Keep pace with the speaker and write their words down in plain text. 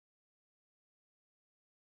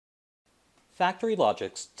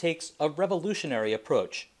FactoryLogix takes a revolutionary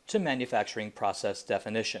approach to manufacturing process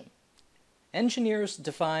definition. Engineers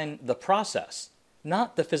define the process,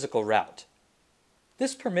 not the physical route.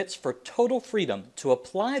 This permits for total freedom to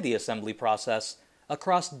apply the assembly process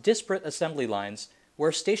across disparate assembly lines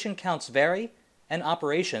where station counts vary and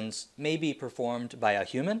operations may be performed by a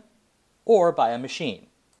human or by a machine.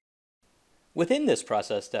 Within this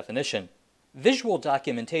process definition, visual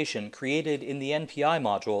documentation created in the NPI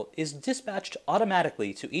module is dispatched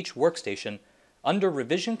automatically to each workstation under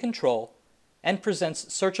revision control and presents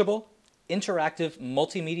searchable, interactive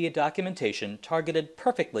multimedia documentation targeted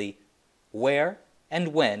perfectly where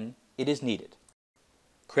and when it is needed.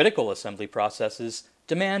 Critical assembly processes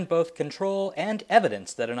demand both control and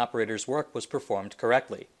evidence that an operator's work was performed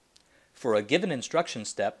correctly. For a given instruction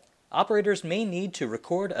step, operators may need to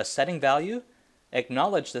record a setting value,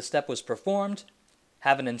 acknowledge the step was performed,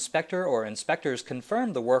 have an inspector or inspectors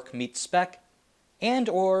confirm the work meets spec,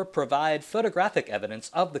 and/or provide photographic evidence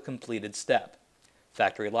of the completed step.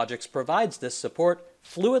 FactoryLogix provides this support,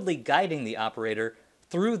 fluidly guiding the operator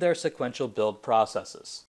through their sequential build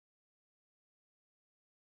processes.